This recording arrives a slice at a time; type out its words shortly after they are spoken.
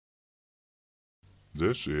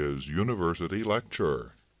This is University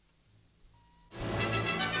Lecture.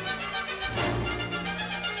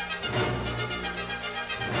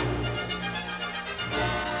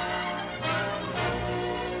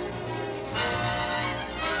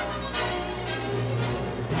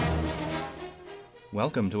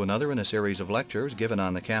 Welcome to another in a series of lectures given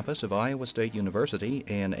on the campus of Iowa State University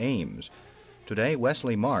in Ames. Today,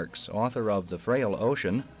 Wesley Marks, author of The Frail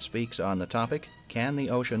Ocean, speaks on the topic, Can the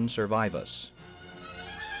Ocean Survive Us?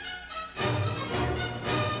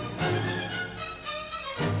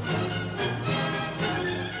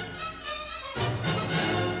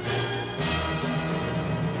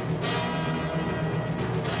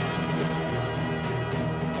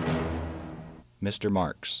 Mr.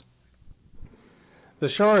 Marks. The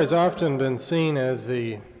shore has often been seen as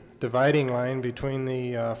the dividing line between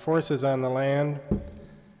the forces on the land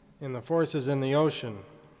and the forces in the ocean.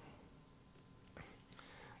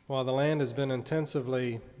 While the land has been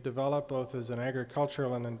intensively developed both as an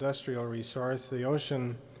agricultural and industrial resource, the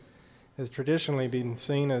ocean has traditionally been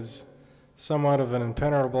seen as somewhat of an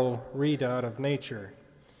impenetrable redoubt of nature.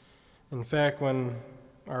 In fact, when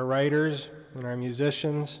our writers and our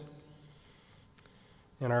musicians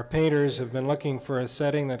and our painters have been looking for a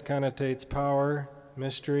setting that connotates power,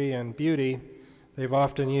 mystery, and beauty, they've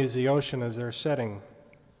often used the ocean as their setting.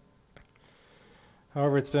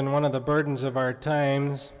 However, it's been one of the burdens of our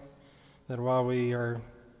times that while we are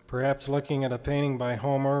perhaps looking at a painting by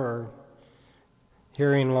Homer or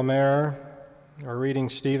hearing Lemaire or reading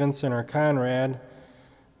Stevenson or Conrad,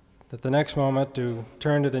 that the next moment to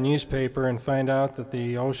turn to the newspaper and find out that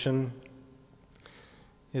the ocean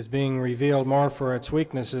is being revealed more for its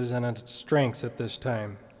weaknesses and its strengths at this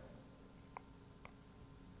time.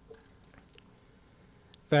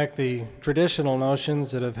 In fact, the traditional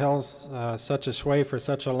notions that have held such a sway for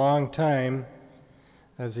such a long time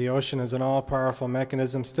as the ocean is an all-powerful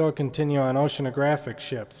mechanism still continue on oceanographic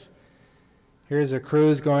ships. Here's a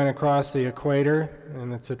cruise going across the equator,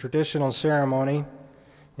 and it's a traditional ceremony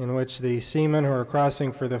in which the seamen who are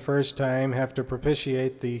crossing for the first time have to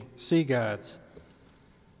propitiate the sea gods.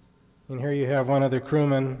 And here you have one of the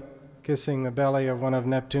crewmen kissing the belly of one of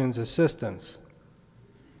Neptune's assistants.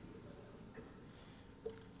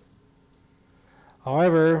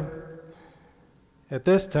 However, at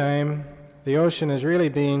this time, the ocean is really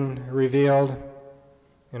being revealed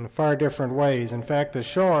in far different ways. In fact, the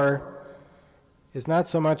shore is not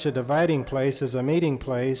so much a dividing place as a meeting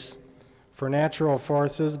place for natural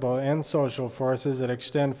forces and social forces that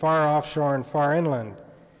extend far offshore and far inland.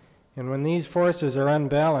 And when these forces are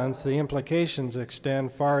unbalanced, the implications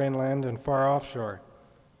extend far inland and far offshore.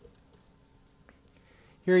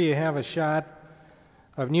 Here you have a shot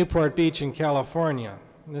of Newport Beach in California.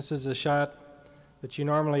 This is a shot that you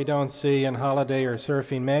normally don't see in Holiday or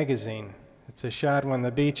Surfing magazine. It's a shot when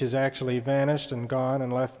the beach has actually vanished and gone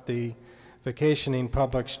and left the vacationing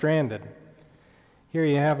public stranded. Here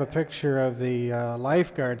you have a picture of the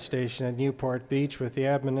lifeguard station at Newport Beach with the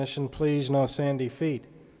admonition, "Please, no sandy feet."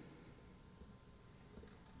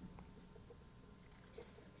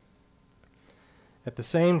 At the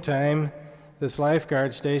same time, this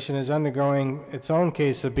lifeguard station is undergoing its own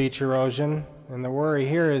case of beach erosion, and the worry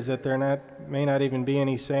here is that there may not even be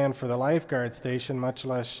any sand for the lifeguard station, much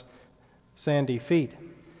less sandy feet.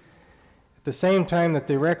 At the same time that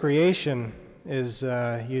the recreation is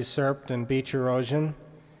usurped in beach erosion,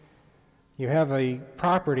 you have a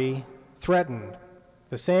property threatened.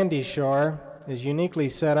 The sandy shore is uniquely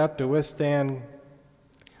set up to withstand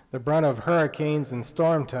the brunt of hurricanes and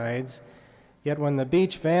storm tides. Yet when the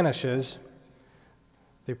beach vanishes,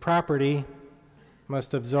 the property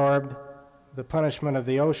must absorb the punishment of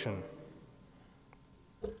the ocean.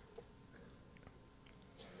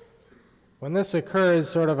 When this occurs,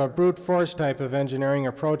 sort of a brute force type of engineering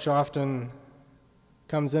approach often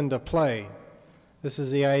comes into play. This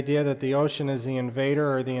is the idea that the ocean is the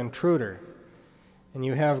invader or the intruder. And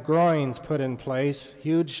you have groins put in place,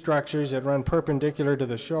 huge structures that run perpendicular to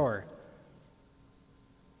the shore.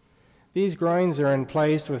 These groins are in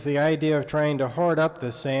place with the idea of trying to hoard up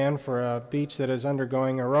the sand for a beach that is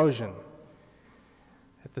undergoing erosion.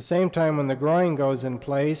 At the same time, when the groin goes in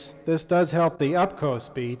place, this does help the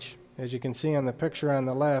up-coast beach, as you can see on the picture on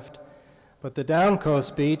the left, but the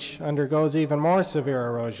down-coast beach undergoes even more severe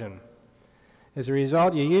erosion. As a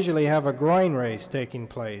result, you usually have a groin race taking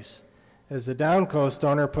place, as the down-coast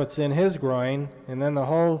owner puts in his groin, and then the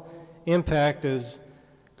whole impact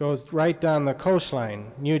goes right down the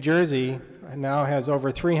coastline. New Jersey now has over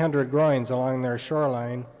 300 groins along their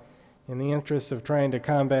shoreline in the interest of trying to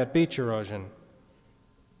combat beach erosion.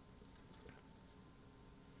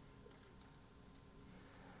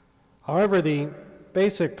 However, the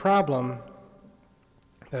basic problem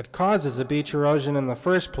that causes the beach erosion in the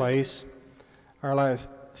first place are like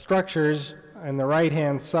structures on the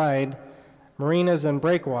right-hand side, marinas and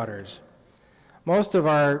breakwaters. Most of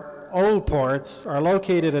our old ports are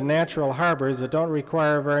located in natural harbors that don't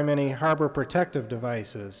require very many harbor protective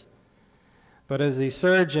devices. But as the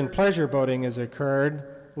surge in pleasure boating has occurred,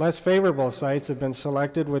 less favorable sites have been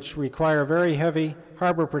selected which require very heavy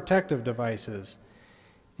harbor protective devices.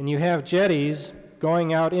 And you have jetties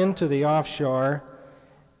going out into the offshore,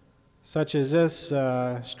 such as this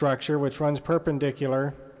structure, which runs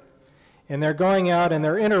perpendicular, and they're going out and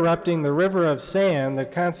they're interrupting the river of sand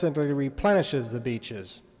that constantly replenishes the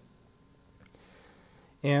beaches.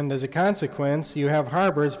 And as a consequence, you have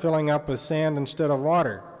harbors filling up with sand instead of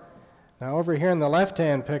water. Now over here in the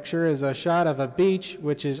left-hand picture is a shot of a beach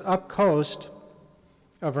which is up coast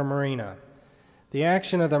of a marina. The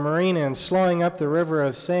action of the marina in slowing up the river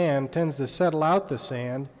of sand tends to settle out the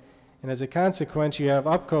sand, and as a consequence you have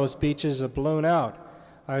up-coast beaches that balloon out.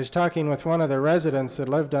 I was talking with one of the residents that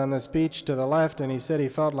lived on this beach to the left, and he said he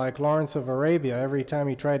felt like Lawrence of Arabia every time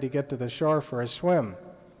he tried to get to the shore for a swim.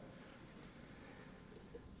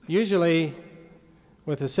 Usually,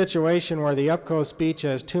 with a situation where the up-coast beach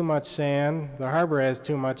has too much sand, the harbor has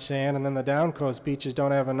too much sand, and then the down-coast beaches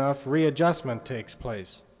don't have enough, readjustment takes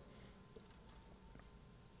place.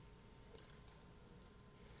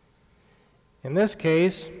 In this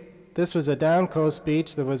case, this was a down-coast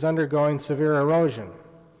beach that was undergoing severe erosion.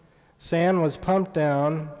 Sand was pumped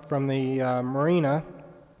down from the marina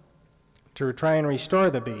to try and restore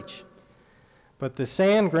the beach. But the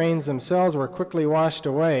sand grains themselves were quickly washed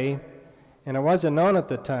away, and it wasn't known at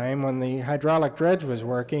the time when the hydraulic dredge was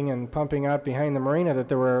working and pumping out behind the marina that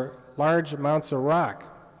there were large amounts of rock.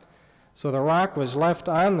 So the rock was left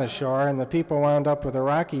on the shore, and the people wound up with a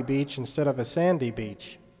rocky beach instead of a sandy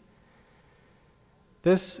beach.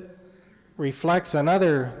 This reflects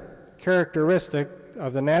another characteristic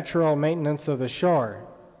of the natural maintenance of the shore.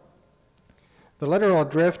 The littoral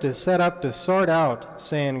drift is set up to sort out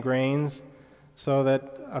sand grains so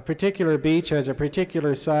that a particular beach has a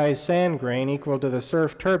particular size sand grain equal to the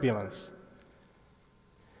surf turbulence.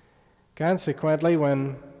 Consequently,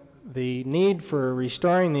 when the need for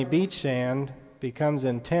restoring the beach sand becomes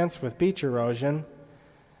intense with beach erosion,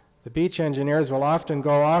 the beach engineers will often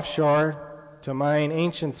go offshore to mine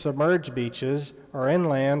ancient submerged beaches or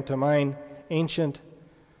inland to mine ancient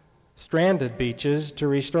stranded beaches to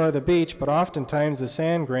restore the beach, but oftentimes the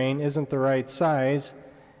sand grain isn't the right size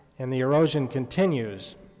and the erosion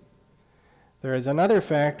continues. There is another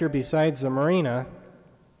factor besides the marina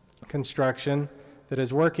construction that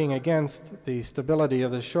is working against the stability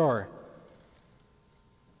of the shore.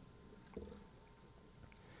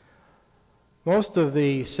 Most of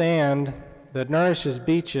the sand that nourishes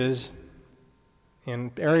beaches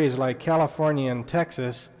in areas like California and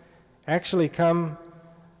Texas actually come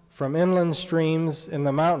from inland streams in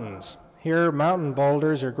the mountains. Here, mountain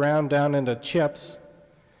boulders are ground down into chips,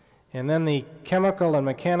 and then the chemical and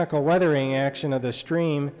mechanical weathering action of the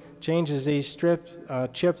stream changes these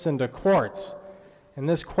chips into quartz. And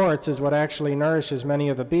this quartz is what actually nourishes many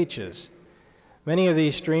of the beaches. Many of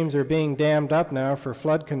these streams are being dammed up now for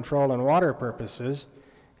flood control and water purposes,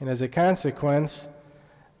 and as a consequence,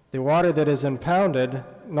 the water that is impounded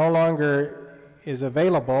no longer is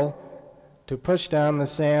available to push down the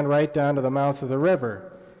sand right down to the mouth of the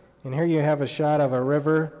river. And here you have a shot of a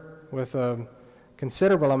river with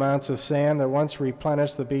considerable amounts of sand that once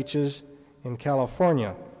replenished the beaches in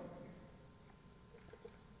California.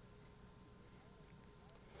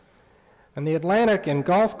 On the Atlantic and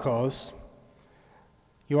Gulf coasts,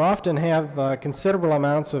 you often have considerable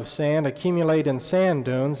amounts of sand accumulate in sand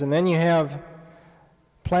dunes, and then you have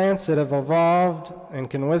plants that have evolved and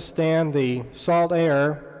can withstand the salt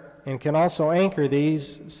air and can also anchor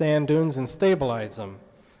these sand dunes and stabilize them.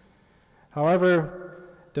 However,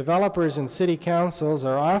 developers and city councils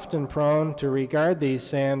are often prone to regard these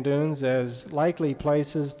sand dunes as likely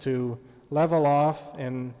places to level off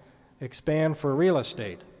and expand for real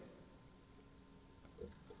estate.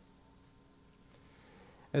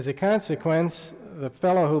 As a consequence, the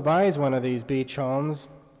fellow who buys one of these beach homes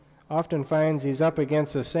often finds he's up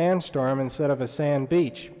against a sandstorm instead of a sand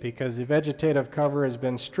beach because the vegetative cover has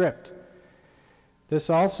been stripped. This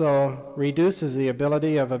also reduces the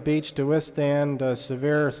ability of a beach to withstand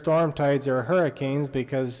severe storm tides or hurricanes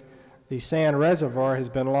because the sand reservoir has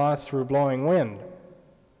been lost through blowing wind.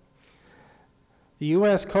 The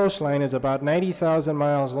U.S. coastline is about 90,000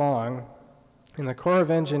 miles long, and the Corps of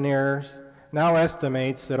Engineers now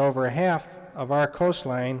estimates that over half of our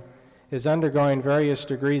coastline is undergoing various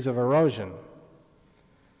degrees of erosion.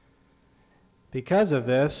 Because of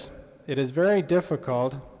this, it is very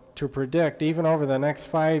difficult to predict, even over the next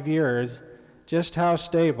 5 years, just how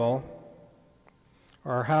stable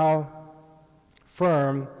or how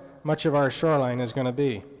firm much of our shoreline is going to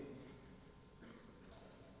be.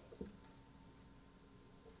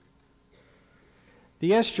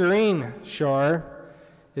 The estuarine shore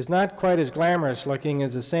is not quite as glamorous looking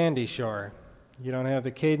as a sandy shore. You don't have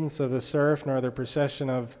the cadence of the surf nor the procession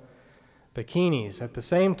of bikinis. At the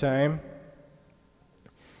same time,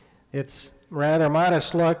 its rather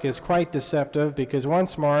modest look is quite deceptive because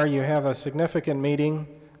once more you have a significant meeting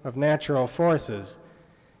of natural forces.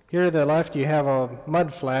 Here to the left you have a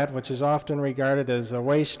mud flat, which is often regarded as a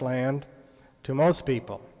wasteland to most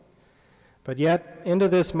people. But yet into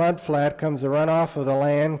this mud flat comes the runoff of the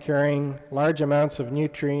land carrying large amounts of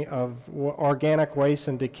organic waste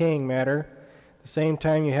and decaying matter. At the same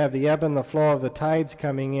time you have the ebb and the flow of the tides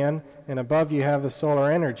coming in, and above you have the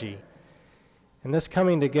solar energy. And this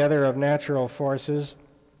coming together of natural forces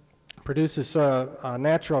produces a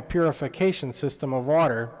natural purification system of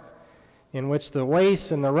water in which the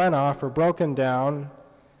waste and the runoff are broken down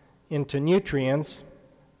into nutrients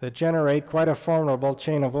that generate quite a formidable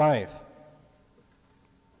chain of life.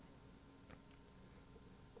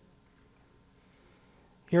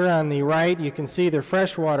 Here on the right you can see the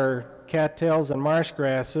freshwater cattails and marsh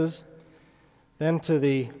grasses. Then to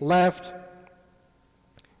the left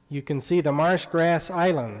you can see the marsh grass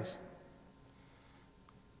islands.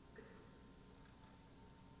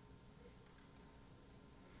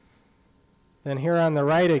 Then here on the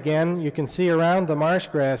right again, you can see around the marsh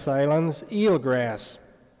grass islands eelgrass,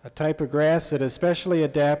 a type of grass that is specially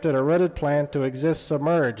adapted, a rooted plant to exist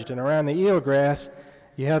submerged. And around the eelgrass,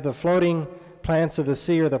 you have the floating plants of the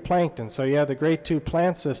sea or the plankton. So you have the great two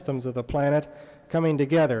plant systems of the planet coming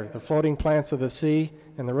together, the floating plants of the sea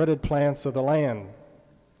and the rooted plants of the land.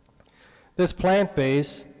 This plant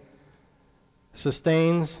base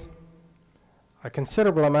sustains a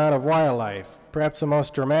considerable amount of wildlife. Perhaps the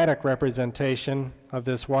most dramatic representation of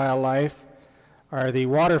this wildlife are the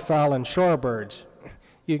waterfowl and shorebirds.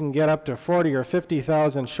 You can get up to 40 or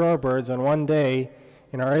 50,000 shorebirds in one day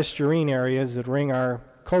in our estuarine areas that ring our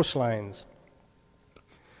coastlines.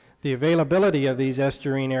 The availability of these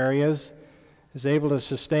estuarine areas is able to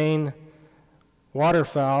sustain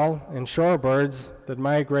waterfowl and shorebirds that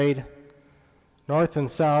migrate north and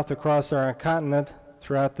south across our continent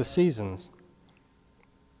throughout the seasons.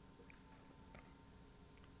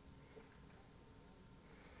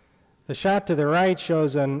 The shot to the right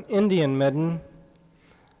shows an Indian midden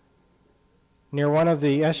near one of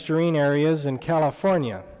the estuarine areas in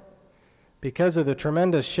California. Because of the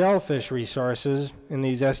tremendous shellfish resources in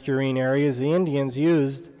these estuarine areas, the Indians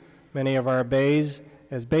used many of our bays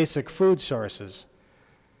as basic food sources.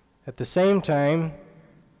 At the same time,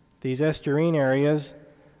 these estuarine areas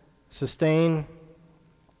sustain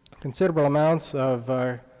considerable amounts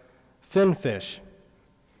of finfish.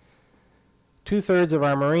 2/3 of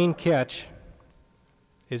our marine catch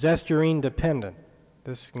is estuarine dependent.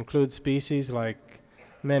 This includes species like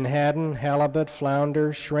menhaden, halibut,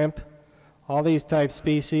 flounder, shrimp. All these type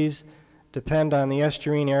species depend on the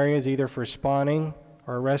estuarine areas either for spawning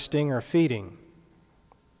or resting or feeding.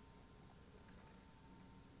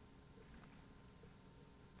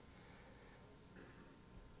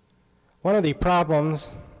 One of the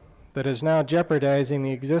problems that is now jeopardizing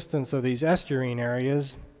the existence of these estuarine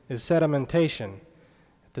areas is sedimentation.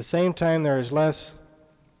 At the same time there is less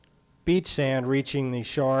beach sand reaching the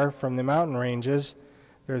shore from the mountain ranges,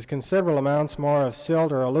 there's considerable amounts more of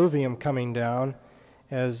silt or alluvium coming down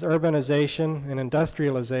as urbanization and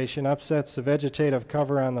industrialization upsets the vegetative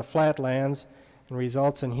cover on the flatlands and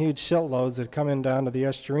results in huge silt loads that come in down to the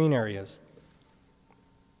estuarine areas.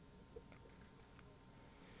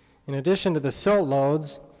 In addition to the silt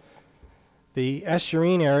loads, the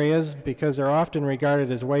estuarine areas, because they're often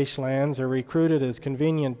regarded as wastelands, are recruited as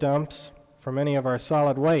convenient dumps for many of our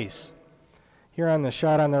solid wastes. Here on the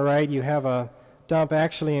shot on the right, you have a dump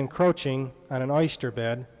actually encroaching on an oyster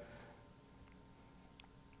bed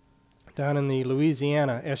down in the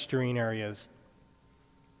Louisiana estuarine areas.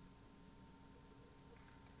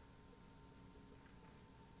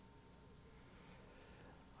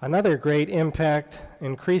 Another great impact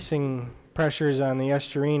increasing pressures on the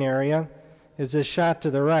estuarine area is this shot to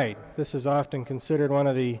the right. This is often considered one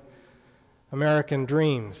of the American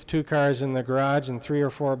dreams, 2 cars in the garage and 3 or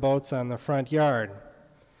 4 boats on the front yard.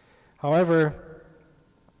 However,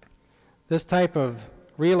 this type of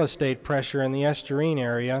real estate pressure in the estuarine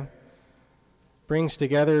area brings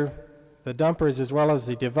together the dumpers as well as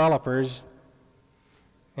the developers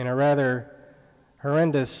in a rather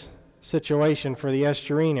horrendous situation for the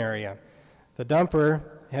estuarine area. The dumper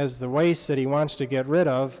has the waste that he wants to get rid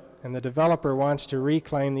of, and the developer wants to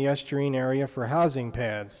reclaim the estuarine area for housing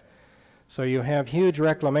pads. So you have huge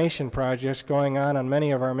reclamation projects going on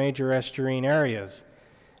many of our major estuarine areas.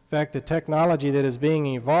 In fact, the technology that is being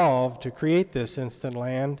evolved to create this instant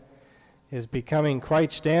land is becoming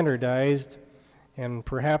quite standardized, and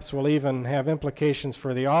perhaps will even have implications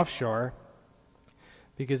for the offshore,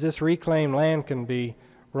 because this reclaimed land can be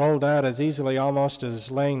rolled out as easily almost as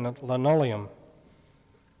laying linoleum.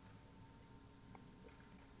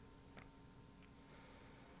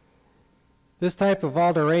 This type of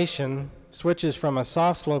alteration switches from a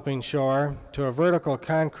soft sloping shore to a vertical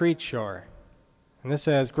concrete shore, and this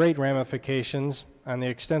has great ramifications on the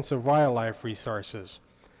extensive wildlife resources.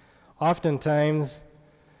 Oftentimes,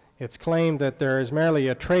 it's claimed that there is merely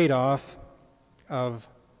a trade-off of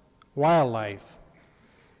wildlife,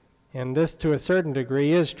 and this to a certain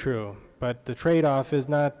degree is true, but the trade-off is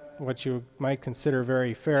not what you might consider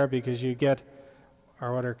very fair, because you get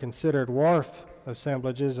what are considered wharf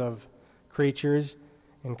assemblages of creatures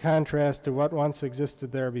in contrast to what once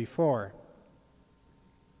existed there before.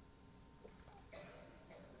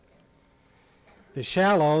 The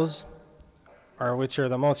shallows, which are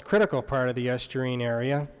the most critical part of the estuarine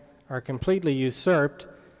area, are completely usurped,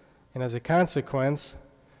 and as a consequence,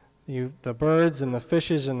 the birds and the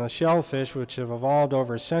fishes and the shellfish, which have evolved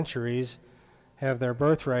over centuries, have their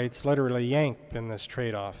birthrights literally yanked in this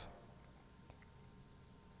trade-off.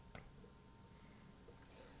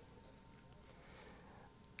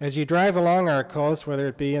 As you drive along our coast, whether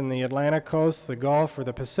it be in the Atlantic coast, the Gulf, or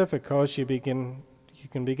the Pacific coast, you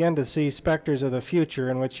can begin to see specters of the future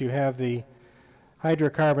in which you have the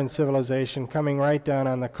hydrocarbon civilization coming right down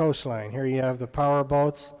on the coastline. Here you have the power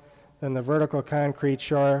boats, then the vertical concrete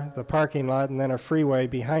shore, the parking lot, and then a freeway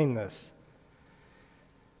behind this.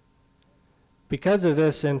 Because of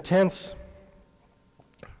this intense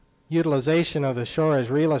utilization of the shore as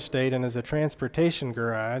real estate and as a transportation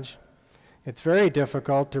garage, it's very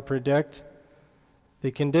difficult to predict the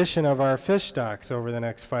condition of our fish stocks over the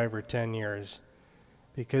next 5 or 10 years,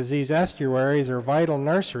 because these estuaries are vital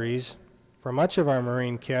nurseries for much of our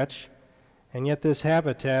marine catch, and yet this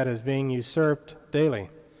habitat is being usurped daily.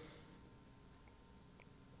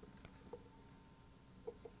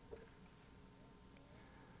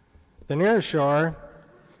 The near shore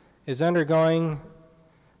is undergoing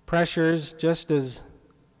pressures just as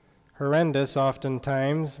horrendous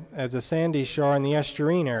oftentimes as a sandy shore in the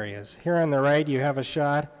estuarine areas. Here on the right you have a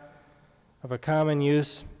shot of a common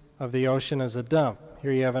use of the ocean as a dump.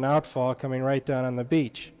 Here you have an outfall coming right down on the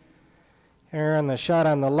beach. Here on the shot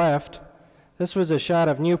on the left, this was a shot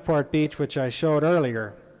of Newport Beach, which I showed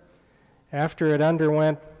earlier. After it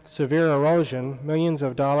underwent severe erosion, millions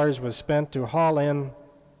of dollars was spent to haul in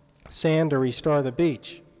sand to restore the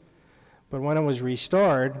beach. But when it was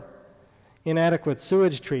restored, inadequate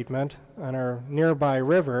sewage treatment on our nearby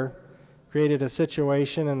river created a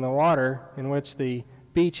situation in the water in which the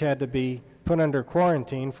beach had to be put under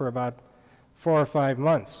quarantine for about 4 or 5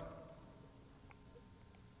 months.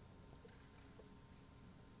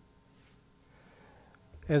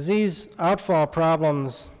 As these outfall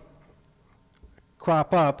problems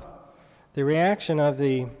crop up, the reaction of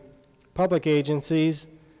the public agencies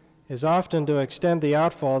is often to extend the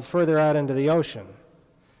outfalls further out into the ocean,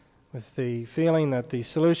 with the feeling that the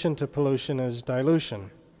solution to pollution is dilution.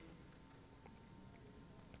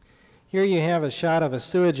 Here you have a shot of a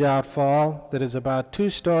sewage outfall that is about 2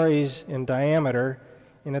 stories in diameter,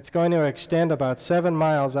 and it's going to extend about 7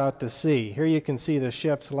 miles out to sea. Here you can see the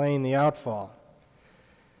ships laying the outfall.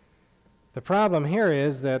 The problem here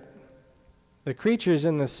is that the creatures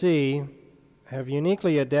in the sea have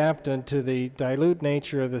uniquely adapted to the dilute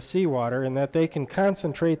nature of the seawater in that they can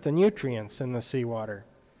concentrate the nutrients in the seawater.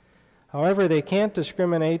 However, they can't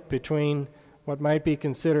discriminate between what might be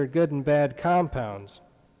considered good and bad compounds.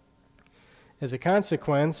 As a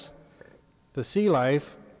consequence, the sea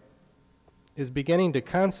life is beginning to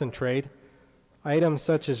concentrate items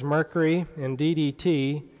such as mercury and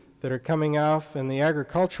DDT that are coming off in the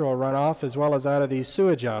agricultural runoff as well as out of these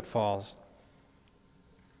sewage outfalls.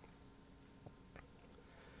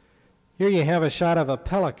 Here you have a shot of a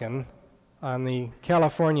pelican on the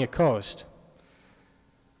California coast.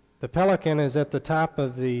 The pelican is at the top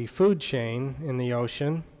of the food chain in the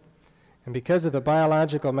ocean, and because of the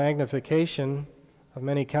biological magnification of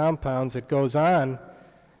many compounds that goes on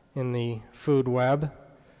in the food web,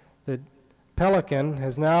 the pelican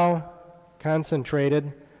has now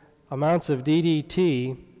concentrated amounts of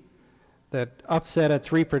DDT that upset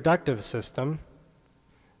its reproductive system,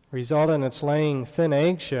 result in its laying thin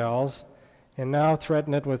eggshells, and now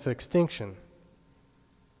threaten it with extinction.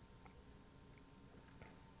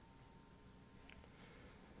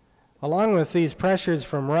 Along with these pressures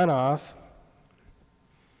from runoff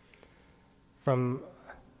from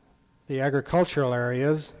the agricultural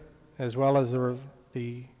areas, as well as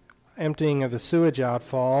the emptying of the sewage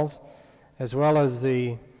outfalls, as well as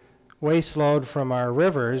the waste load from our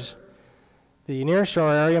rivers, the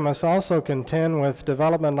nearshore area must also contend with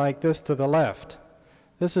development like this to the left.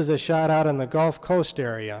 This is a shot out in the Gulf Coast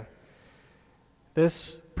area.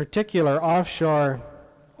 This particular offshore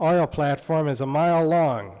oil platform is a mile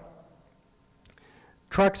long.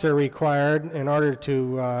 Trucks are required in order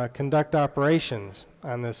to conduct operations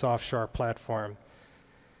on this offshore platform.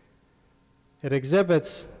 It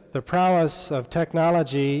exhibits the prowess of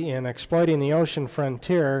technology in exploiting the ocean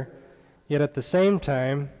frontier, yet at the same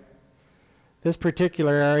time, this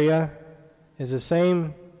particular area is the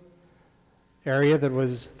same area that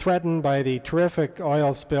was threatened by the terrific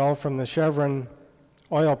oil spill from the Chevron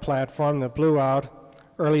oil platform that blew out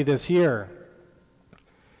early this year.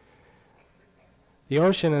 The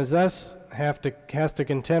ocean is thus has to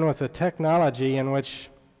contend with a technology in which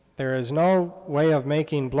there is no way of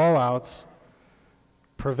making blowouts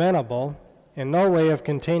preventable and no way of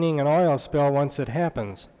containing an oil spill once it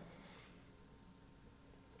happens.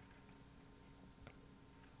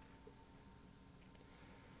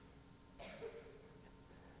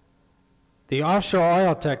 The offshore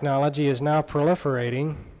oil technology is now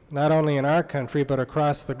proliferating, not only in our country, but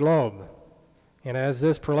across the globe. And as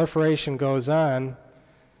this proliferation goes on,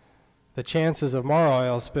 the chances of more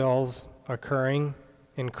oil spills occurring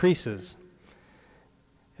increases.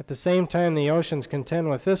 At the same time the oceans contend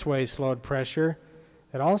with this waste load pressure,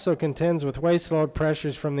 it also contends with waste load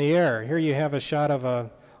pressures from the air. Here you have a shot of an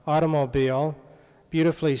automobile,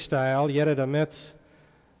 beautifully styled, yet it emits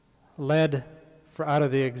lead out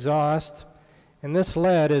of the exhaust, and this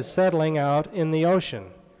lead is settling out in the ocean.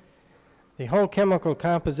 The whole chemical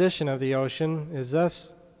composition of the ocean is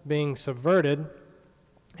thus being subverted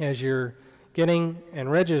as you're getting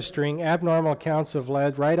and registering abnormal counts of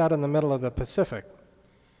lead right out in the middle of the Pacific.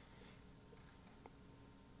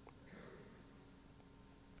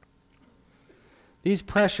 These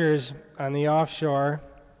pressures on the offshore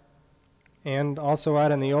and also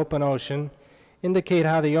out in the open ocean indicate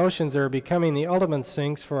how the oceans are becoming the ultimate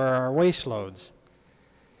sinks for our waste loads.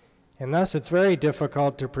 And thus it's very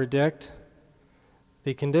difficult to predict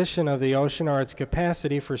the condition of the ocean or its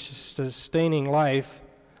capacity for sustaining life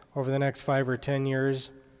over the next 5 or 10 years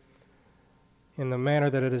in the manner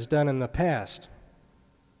that it has done in the past.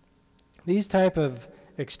 These type of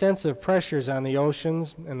extensive pressures on the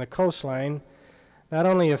oceans and the coastline not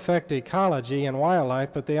only affect ecology and wildlife,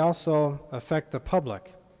 but they also affect the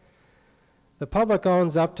public. The public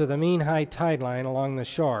owns up to the mean high tide line along the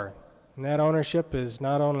shore, and that ownership is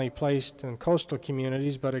not only placed in coastal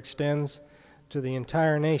communities, but extends to the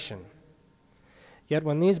entire nation. Yet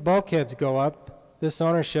when these bulkheads go up, this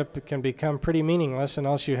ownership can become pretty meaningless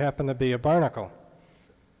unless you happen to be a barnacle.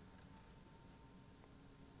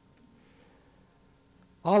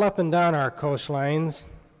 All up and down our coastlines,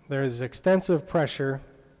 there's extensive pressure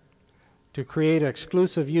to create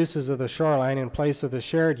exclusive uses of the shoreline in place of the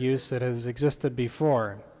shared use that has existed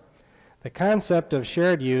before. The concept of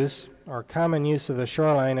shared use or common use of the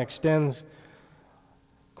shoreline extends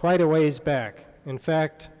quite a ways back. In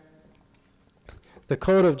fact, the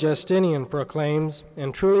Code of Justinian proclaims,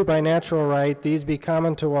 and truly by natural right these be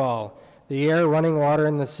common to all, the air, running water,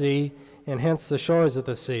 and the sea, and hence the shores of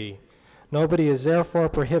the sea. Nobody is therefore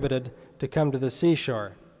prohibited to come to the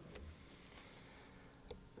seashore.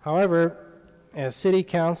 However, as city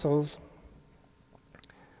councils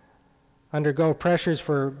undergo pressures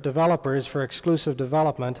for developers for exclusive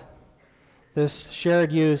development, this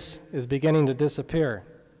shared use is beginning to disappear.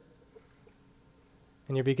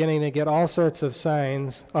 And you're beginning to get all sorts of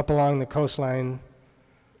signs up along the coastline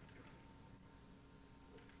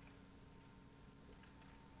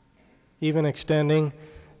even extending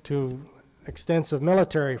to extensive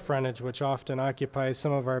military frontage, which often occupies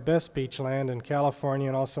some of our best beach land in California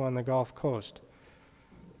and also on the Gulf Coast.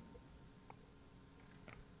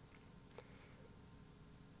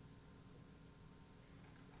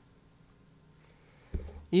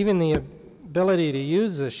 Even the ability to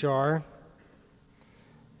use the shore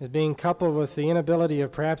is being coupled with the inability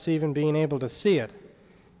of perhaps even being able to see it.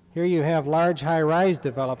 Here you have large high-rise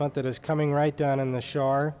development that is coming right down in the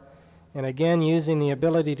shore, and again using the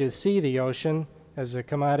ability to see the ocean as a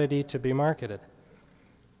commodity to be marketed.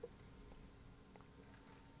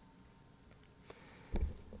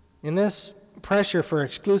 In this pressure for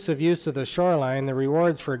exclusive use of the shoreline, the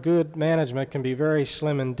rewards for good management can be very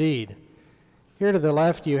slim indeed. Here to the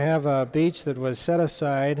left you have a beach that was set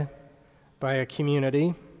aside by a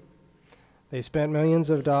community They spent millions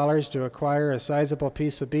of dollars to acquire a sizable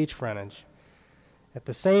piece of beach frontage. At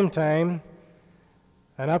the same time,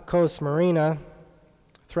 an upcoast marina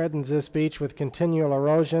threatens this beach with continual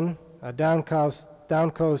erosion. A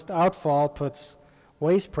downcoast outfall puts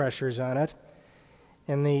waste pressures on it,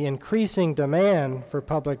 and the increasing demand for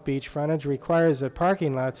public beach frontage requires that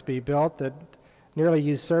parking lots be built that nearly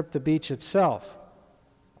usurp the beach itself.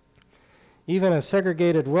 Even a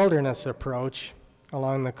segregated wilderness approach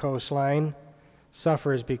along the coastline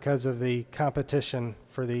suffers because of the competition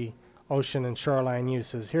for the ocean and shoreline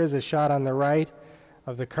uses. Here's a shot on the right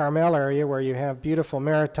of the Carmel area where you have beautiful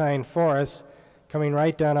maritime forests coming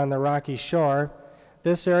right down on the rocky shore.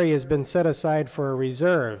 This area has been set aside for a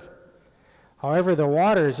reserve. However, the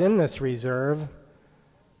waters in this reserve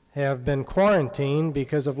have been quarantined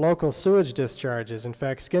because of local sewage discharges. In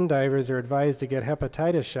fact, skin divers are advised to get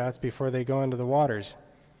hepatitis shots before they go into the waters.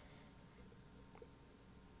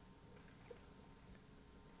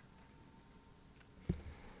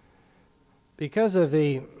 Because of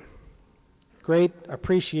the great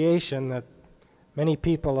appreciation that many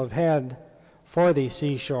people have had for the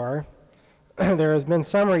seashore, there has been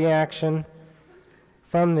some reaction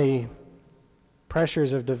from the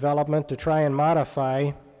pressures of development to try and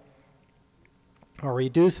modify or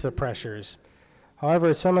reduce the pressures.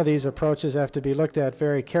 However, some of these approaches have to be looked at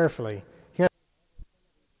very carefully. Here,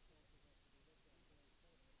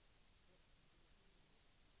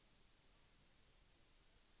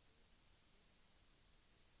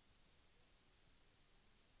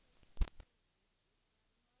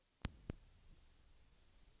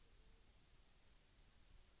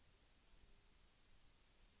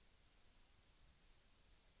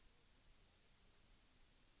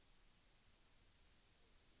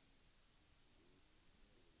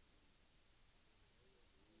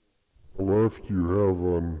 left you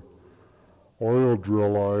have an oil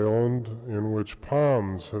drill island in which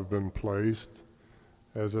palms have been placed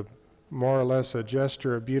as a more or less a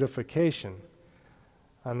gesture of beautification.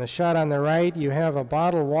 On the shot on the right, you have a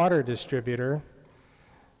bottled water distributor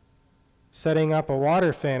setting up a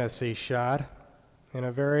water fantasy shot in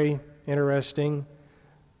a very interesting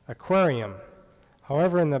aquarium.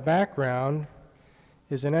 However, in the background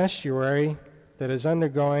is an estuary that is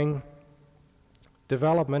undergoing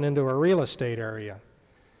development into a real estate area.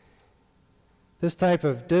 This type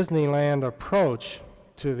of Disneyland approach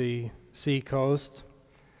to the seacoast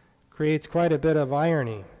creates quite a bit of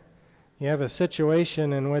irony. You have a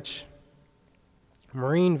situation in which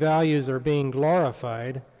marine values are being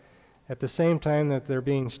glorified at the same time that they're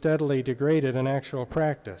being steadily degraded in actual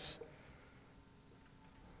practice.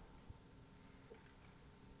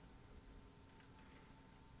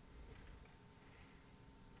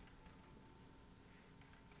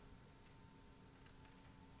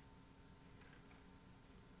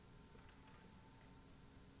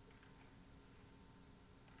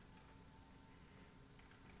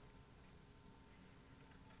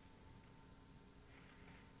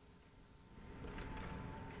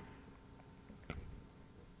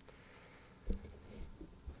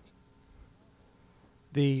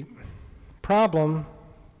 The problem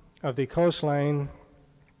of the coastline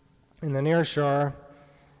in the nearshore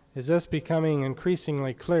is thus becoming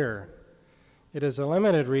increasingly clear. It is a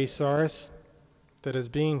limited resource that is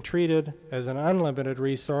being treated as an unlimited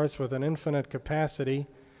resource with an infinite capacity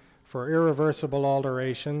for irreversible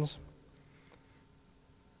alterations.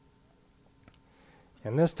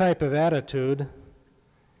 And this type of attitude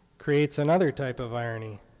creates another type of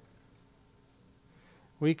irony.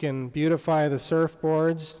 We can beautify the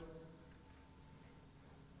surfboards.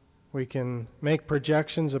 We can make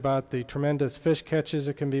projections about the tremendous fish catches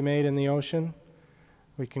that can be made in the ocean.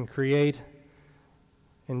 We can create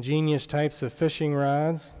ingenious types of fishing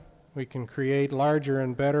rods. We can create larger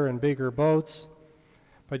and better and bigger boats.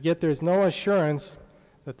 But yet there's no assurance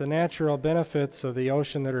that the natural benefits of the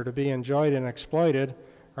ocean that are to be enjoyed and exploited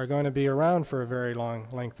are going to be around for a very long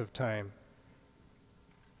length of time.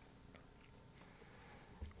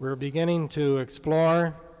 We're beginning to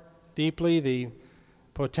explore deeply the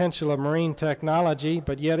potential of marine technology,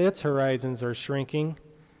 but yet its horizons are shrinking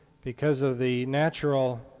because of the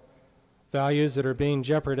natural values that are being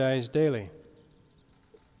jeopardized daily.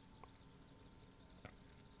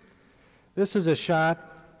 This is a shot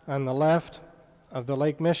on the left of the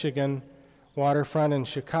Lake Michigan waterfront in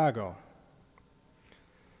Chicago.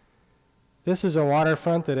 This is a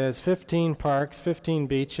waterfront that has 15 parks, 15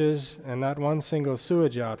 beaches, and not one single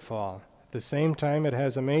sewage outfall. At the same time, it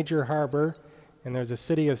has a major harbor, and there's a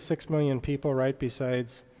city of 6 million people right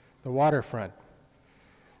besides the waterfront.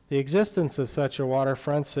 The existence of such a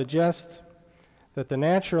waterfront suggests that the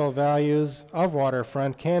natural values of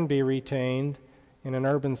waterfront can be retained in an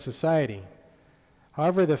urban society.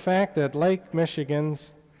 However, the fact that Lake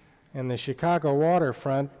Michigan's and the Chicago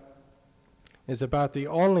waterfront is about the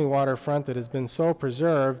only waterfront that has been so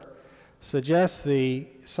preserved suggests the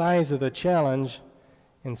size of the challenge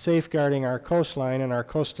in safeguarding our coastline and our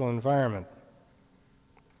coastal environment.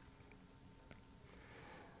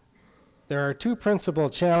 There are two principal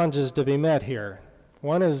challenges to be met here.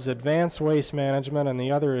 One is advanced waste management and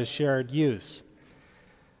the other is shared use.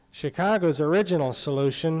 Chicago's original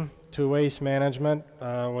solution to waste management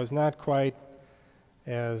was not quite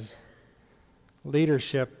as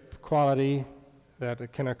leadership quality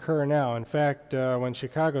that can occur now. In fact, when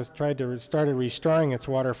Chicago started restoring its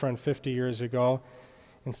waterfront 50 years ago,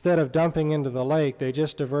 instead of dumping into the lake, they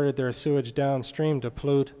just diverted their sewage downstream to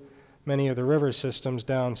pollute many of the river systems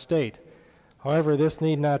downstate. However, this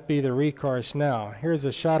need not be the recourse now. Here's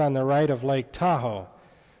a shot on the right of Lake Tahoe.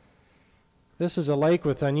 This is a lake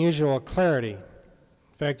with unusual clarity.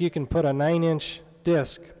 In fact, you can put a 9-inch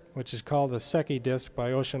disc, which is called the Secchi disc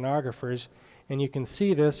by oceanographers, and you can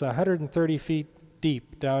see this 130 feet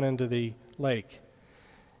deep down into the lake.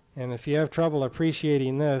 And if you have trouble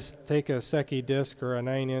appreciating this, take a Secchi disc or a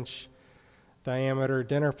 9-inch diameter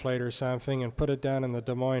dinner plate or something and put it down in the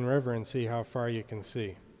Des Moines River and see how far you can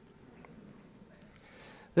see.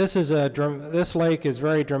 This lake is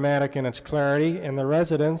very dramatic in its clarity, and the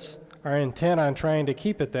residents are intent on trying to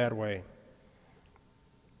keep it that way.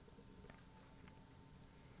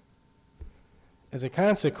 As a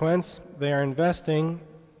consequence, they are investing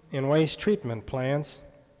in waste treatment plants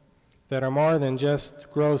that are more than just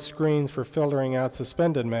gross screens for filtering out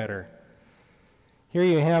suspended matter. Here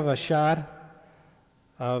you have a shot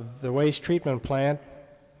of the waste treatment plant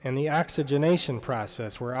and the oxygenation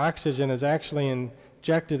process, where oxygen is actually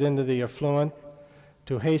injected into the effluent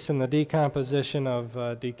to hasten the decomposition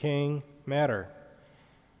of decaying matter.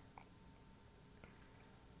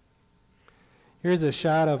 Here's a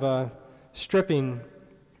shot of a stripping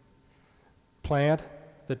plant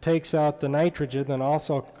that takes out the nitrogen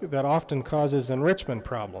that often causes enrichment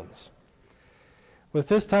problems. With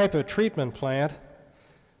this type of treatment plant,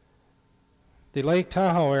 the Lake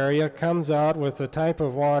Tahoe area comes out with a type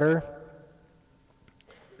of water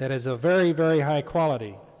that is of very, very high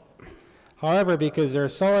quality. However, because they're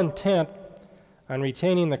so intent on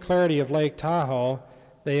retaining the clarity of Lake Tahoe,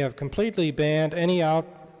 they have completely banned any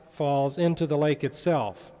outfalls into the lake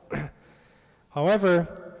itself.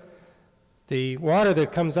 However, the water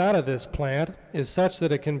that comes out of this plant is such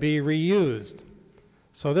that it can be reused.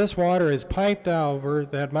 So this water is piped over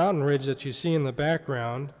that mountain ridge that you see in the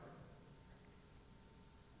background,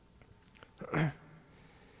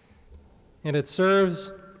 and it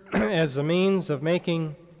serves as a means of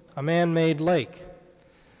making a man-made lake.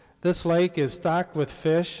 This lake is stocked with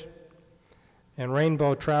fish, and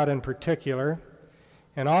rainbow trout in particular,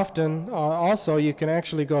 and often also you can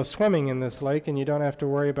actually go swimming in this lake and you don't have to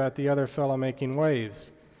worry about the other fellow making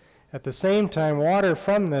waves. At the same time, water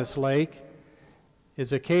from this lake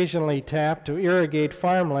is occasionally tapped to irrigate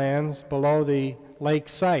farmlands below the lake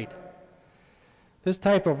site. This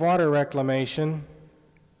type of water reclamation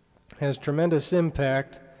has tremendous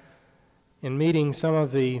impact in meeting some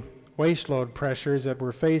of the waste load pressures that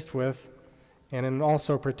we're faced with, and in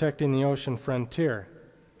also protecting the ocean frontier.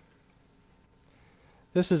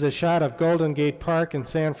 This is a shot of Golden Gate Park in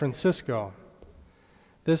San Francisco.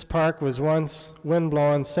 This park was once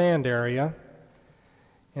wind-blown sand area,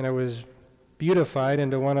 and it was beautified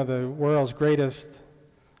into one of the world's greatest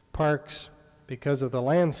parks because of the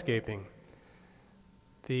landscaping.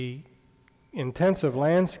 The intensive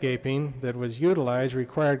landscaping that was utilized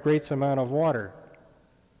required great amount of water.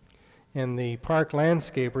 And the park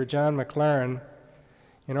landscaper, John McLaren,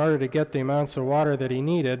 in order to get the amounts of water that he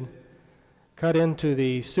needed, cut into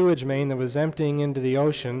the sewage main that was emptying into the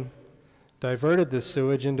ocean, diverted the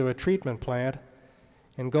sewage into a treatment plant,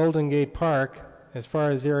 and Golden Gate Park, as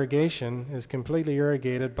far as irrigation, is completely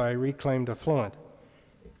irrigated by reclaimed effluent.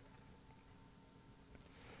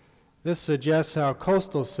 This suggests how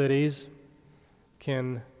coastal cities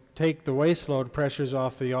can take the waste load pressures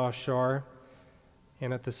off the offshore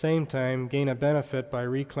and at the same time gain a benefit by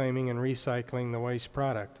reclaiming and recycling the waste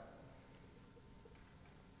product.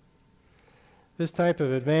 This type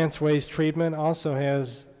of advanced waste treatment also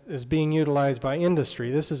is being utilized by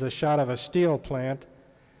industry. This is a shot of a steel plant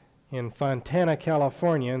in Fontana,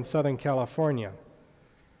 California, in Southern California.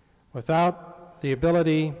 Without the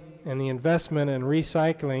ability and the investment in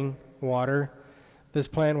recycling water, this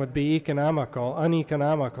plant would be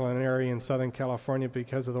uneconomical in an area in Southern California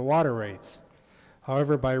because of the water rates.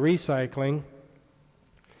 However, by recycling,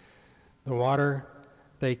 the water,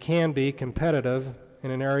 they can be competitive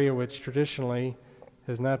in an area which traditionally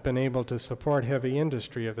has not been able to support heavy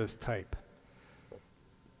industry of this type.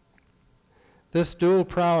 This dual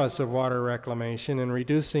prowess of water reclamation in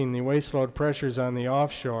reducing the waste load pressures on the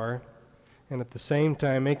offshore and at the same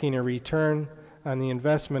time making a return on the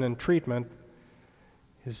investment in treatment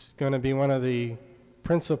is going to be one of the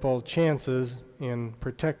principal chances in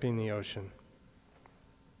protecting the ocean.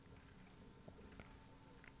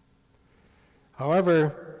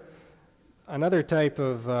 However, another type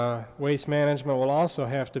of waste management will also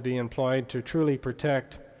have to be employed to truly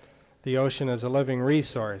protect the ocean as a living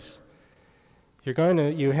resource.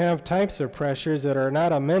 You have types of pressures that are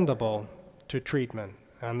not amenable to treatment.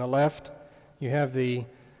 On the left, you have the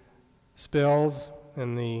spills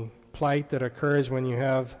and the plight that occurs when you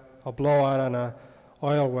have a blowout on an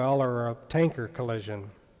oil well or a tanker collision.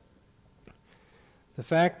 The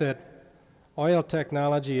fact that oil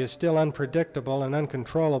technology is still unpredictable and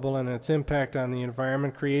uncontrollable in its impact on the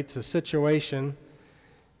environment creates a situation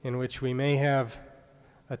in which we may have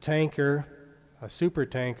a tanker, a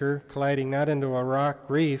supertanker, colliding not into a rock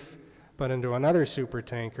reef, but into another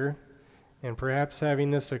supertanker, and perhaps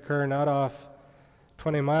having this occur not off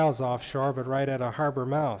 20 miles offshore, but right at a harbor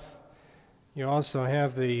mouth. You also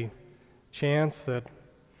have the chance that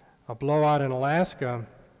a blowout in Alaska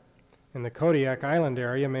in the Kodiak Island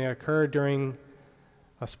area may occur during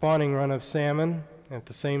a spawning run of salmon. At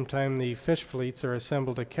the same time, the fish fleets are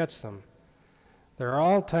assembled to catch them. There are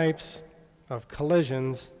all types of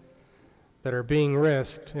collisions that are being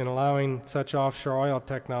risked in allowing such offshore oil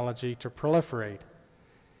technology to proliferate.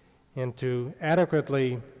 And to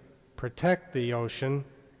adequately protect the ocean,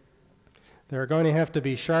 there are going to have to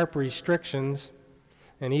be sharp restrictions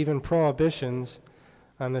and even prohibitions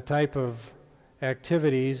on the type of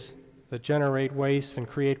activities that generate waste and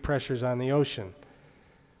create pressures on the ocean.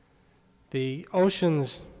 The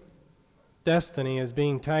ocean's destiny as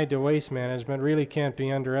being tied to waste management really can't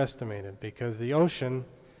be underestimated, because the ocean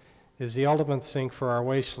is the ultimate sink for our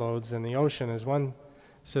waste loads, and the ocean is one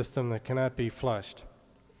system that cannot be flushed.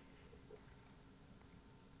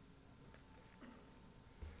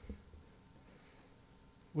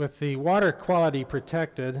 With the water quality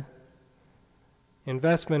protected,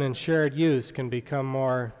 investment in shared use can become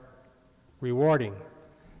more rewarding.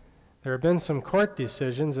 There have been some court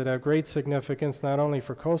decisions that have great significance not only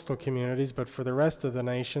for coastal communities but for the rest of the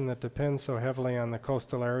nation that depends so heavily on the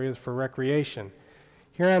coastal areas for recreation.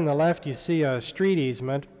 Here on the left you see a street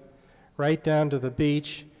easement right down to the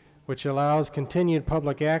beach, which allows continued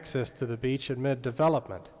public access to the beach amid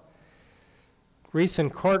development.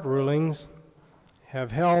 Recent court rulings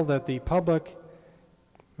have held that the public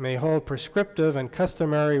may hold prescriptive and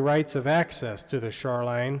customary rights of access to the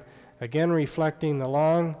shoreline, again reflecting the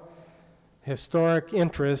long historic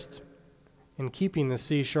interest in keeping the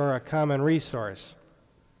seashore a common resource.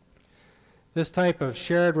 This type of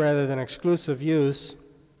shared rather than exclusive use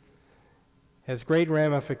has great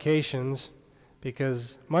ramifications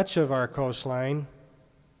because much of our coastline,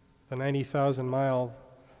 the 90,000 mile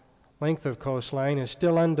length of coastline, is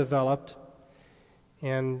still undeveloped,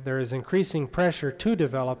 and there is increasing pressure to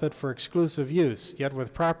develop it for exclusive use. Yet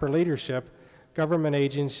with proper leadership, government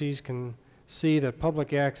agencies can see that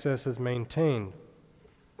public access is maintained.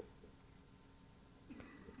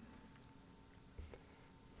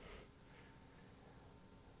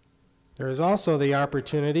 There is also the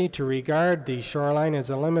opportunity to regard the shoreline as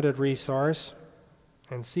a limited resource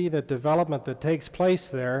and see that development that takes place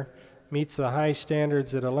there meets the high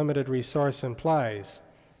standards that a limited resource implies.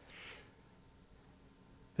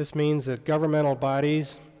 This means that governmental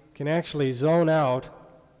bodies can actually zone out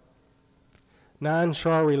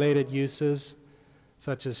non-shore related uses,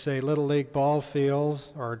 such as, say, Little League ball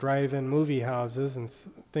fields or drive-in movie houses and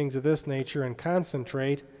things of this nature, and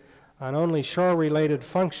concentrate on only shore-related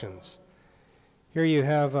functions. Here you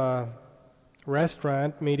have a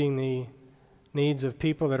restaurant meeting the needs of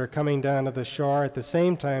people that are coming down to the shore. At the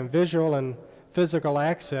same time, visual and physical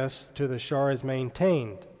access to the shore is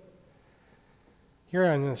maintained. Here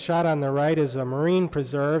on the shot on the right is a marine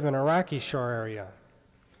preserve in a rocky shore area.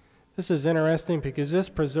 This is interesting because this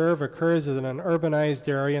preserve occurs in an urbanized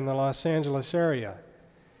area in the Los Angeles area.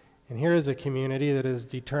 And here is a community that is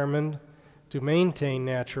determined to maintain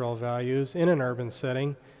natural values in an urban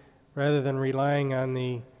setting rather than relying on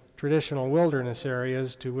the traditional wilderness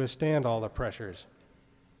areas to withstand all the pressures.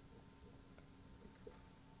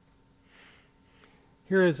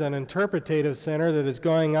 Here is an interpretative center that is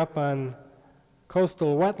going up on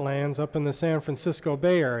coastal wetlands up in the San Francisco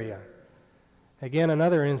Bay Area. Again,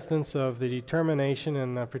 another instance of the determination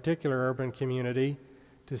in a particular urban community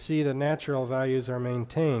to see that natural values are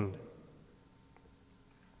maintained.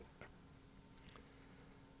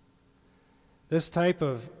 This type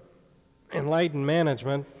of enlightened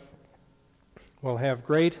management will have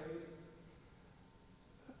great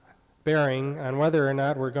bearing on whether or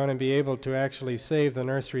not we're going to be able to actually save the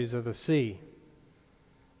nurseries of the sea.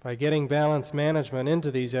 By getting balanced management into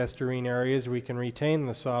these estuarine areas, we can retain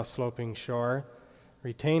the soft-sloping shore,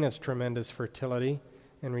 retain its tremendous fertility,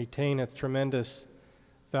 and retain its tremendous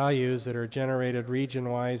values that are generated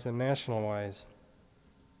region-wise and national-wise.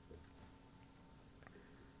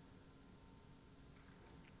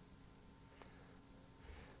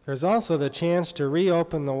 There's also the chance to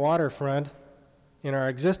reopen the waterfront in our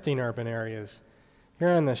existing urban areas. Here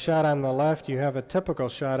on the shot on the left, you have a typical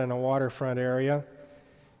shot in a waterfront area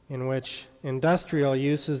in which industrial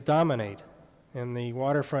uses dominate, and the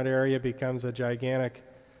waterfront area becomes a gigantic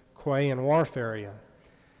quay and wharf area.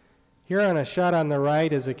 Here on a shot on the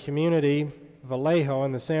right is a community, Vallejo,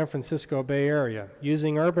 in the San Francisco Bay Area.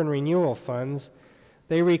 Using urban renewal funds,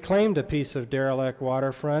 they reclaimed a piece of derelict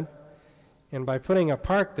waterfront, and by putting a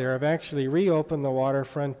park there, have actually reopened the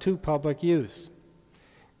waterfront to public use.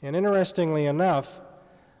 And interestingly enough,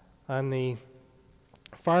 on the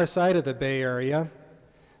far side of the Bay Area,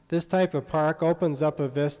 this type of park opens up a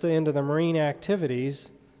vista into the marine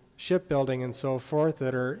activities, shipbuilding and so forth,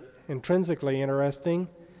 that are intrinsically interesting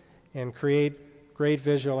and create great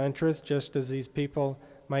visual interest. Just as these people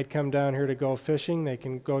might come down here to go fishing, they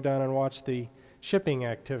can go down and watch the shipping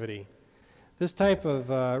activity. This type of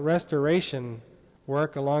restoration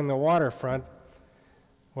work along the waterfront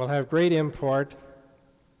will have great import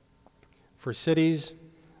for cities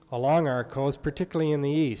along our coast, particularly in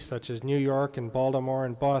the east, such as New York and Baltimore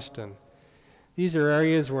and Boston. These are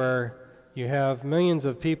areas where you have millions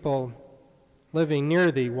of people living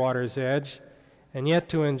near the water's edge, and yet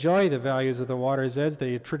to enjoy the values of the water's edge,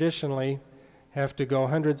 they traditionally have to go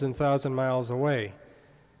hundreds and thousands of miles away.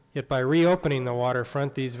 Yet by reopening the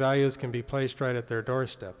waterfront, these values can be placed right at their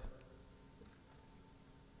doorstep.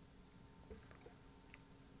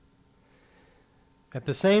 At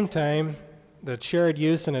the same time that shared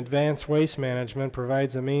use and advanced waste management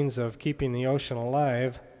provides a means of keeping the ocean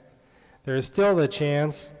alive, there is still the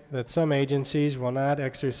chance that some agencies will not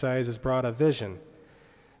exercise as broad a vision.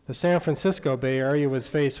 The San Francisco Bay Area was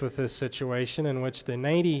faced with this situation in which the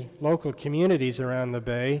 90 local communities around the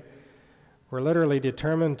bay were literally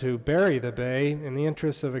determined to bury the bay in the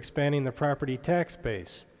interest of expanding the property tax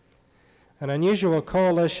base. An unusual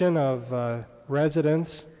coalition of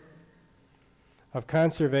residents, of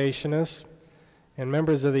conservationists, and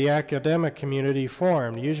members of the academic community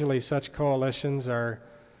formed. Usually such coalitions are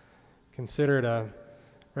considered a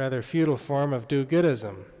rather futile form of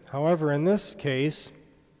do-goodism. However, in this case,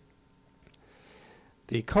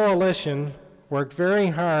 the coalition worked very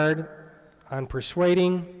hard on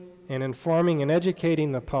persuading and informing and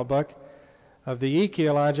educating the public of the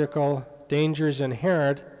ecological dangers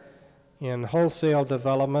inherent in wholesale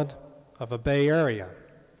development of a bay area.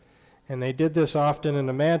 And they did this often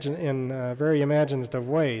in very imaginative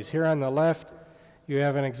ways. Here on the left, you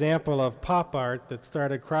have an example of pop art that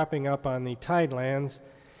started cropping up on the tidelands,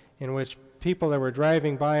 in which people that were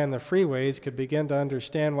driving by on the freeways could begin to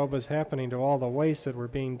understand what was happening to all the waste that were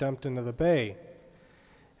being dumped into the bay.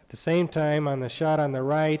 At the same time, on the shot on the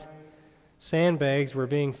right, sandbags were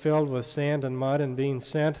being filled with sand and mud and being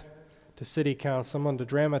sent to city councilmen to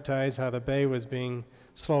dramatize how the bay was being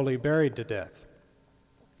slowly buried to death.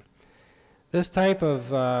 This type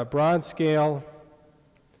of broad-scale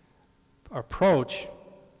approach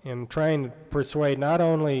in trying to persuade not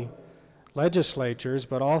only legislatures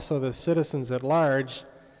but also the citizens at large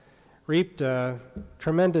reaped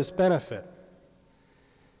tremendous benefit.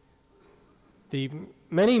 The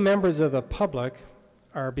many members of the public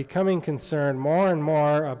are becoming concerned more and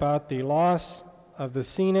more about the loss of the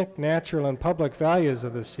scenic, natural, and public values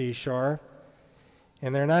of the seashore,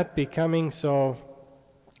 and they're not becoming so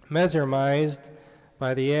mesmerized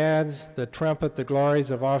by the ads that trumpet the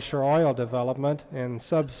glories of offshore oil development and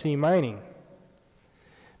subsea mining,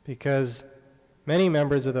 because many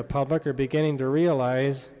members of the public are beginning to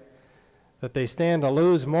realize that they stand to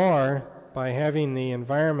lose more by having the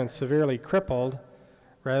environment severely crippled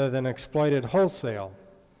rather than exploited wholesale.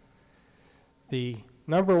 The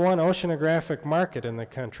number one oceanographic market in the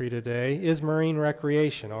country today is marine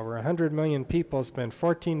recreation. Over 100 million people spent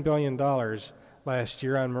 $14 billion last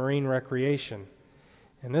year on marine recreation.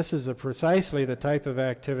 And this is precisely the type of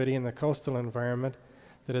activity in the coastal environment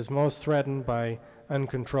that is most threatened by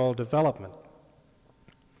uncontrolled development.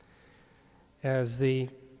 As the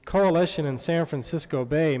coalition in San Francisco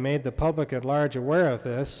Bay made the public at large aware of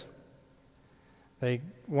this, they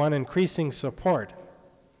won increasing support.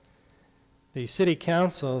 The city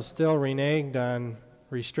council still reneged on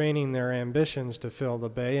restraining their ambitions to fill the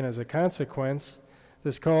bay, and as a consequence,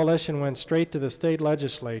 this coalition went straight to the state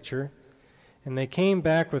legislature, and they came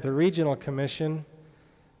back with a regional commission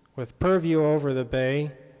with purview over the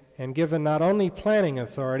bay and given not only planning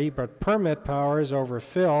authority but permit powers over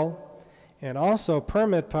fill and also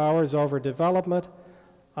permit powers over development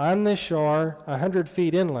on the shore 100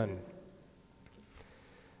 feet inland.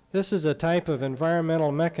 This is a type of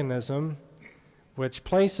environmental mechanism which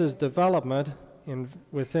places development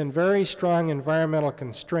within very strong environmental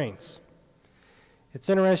constraints. It's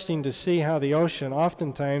interesting to see how the ocean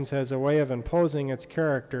oftentimes has a way of imposing its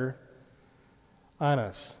character on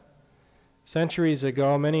us. Centuries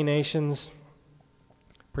ago, many nations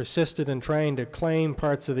persisted in trying to claim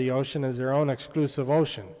parts of the ocean as their own exclusive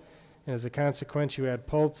ocean. And as a consequence, you had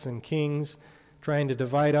popes and kings trying to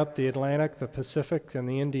divide up the Atlantic, the Pacific, and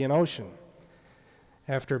the Indian Ocean.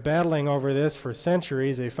 After battling over this for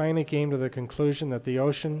centuries, they finally came to the conclusion that the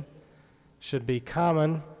ocean should be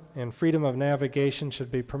common and freedom of navigation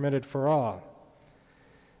should be permitted for all.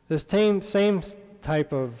 This same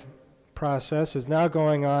type of process is now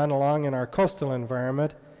going on along in our coastal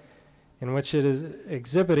environment, in which it is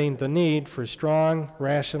exhibiting the need for strong,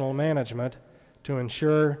 rational management to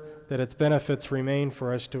ensure that its benefits remain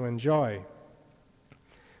for us to enjoy.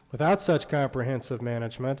 Without such comprehensive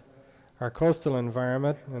management, our coastal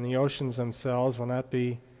environment and the oceans themselves will not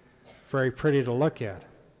be very pretty to look at,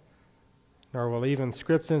 nor will even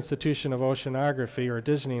Scripps Institution of Oceanography or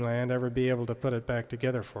Disneyland ever be able to put it back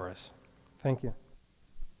together for us. Thank you.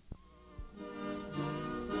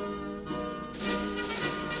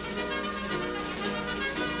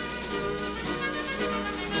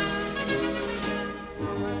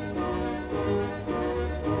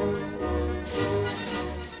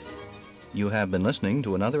 You have been listening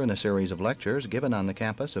to another in a series of lectures given on the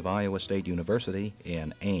campus of Iowa State University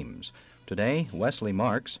in Ames. Today, Wesley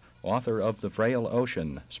Marks, author of The Frail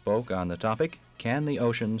Ocean, spoke on the topic, Can the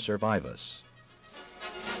Ocean Survive Us?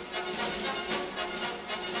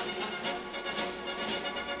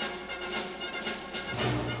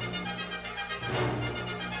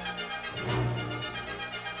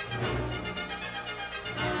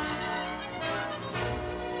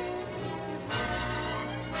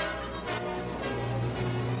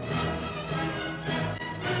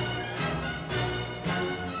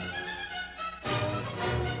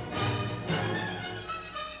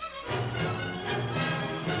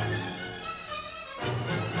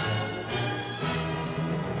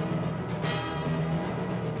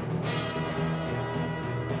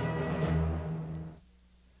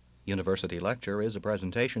 University Lecture is a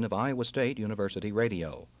presentation of Iowa State University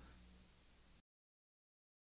Radio.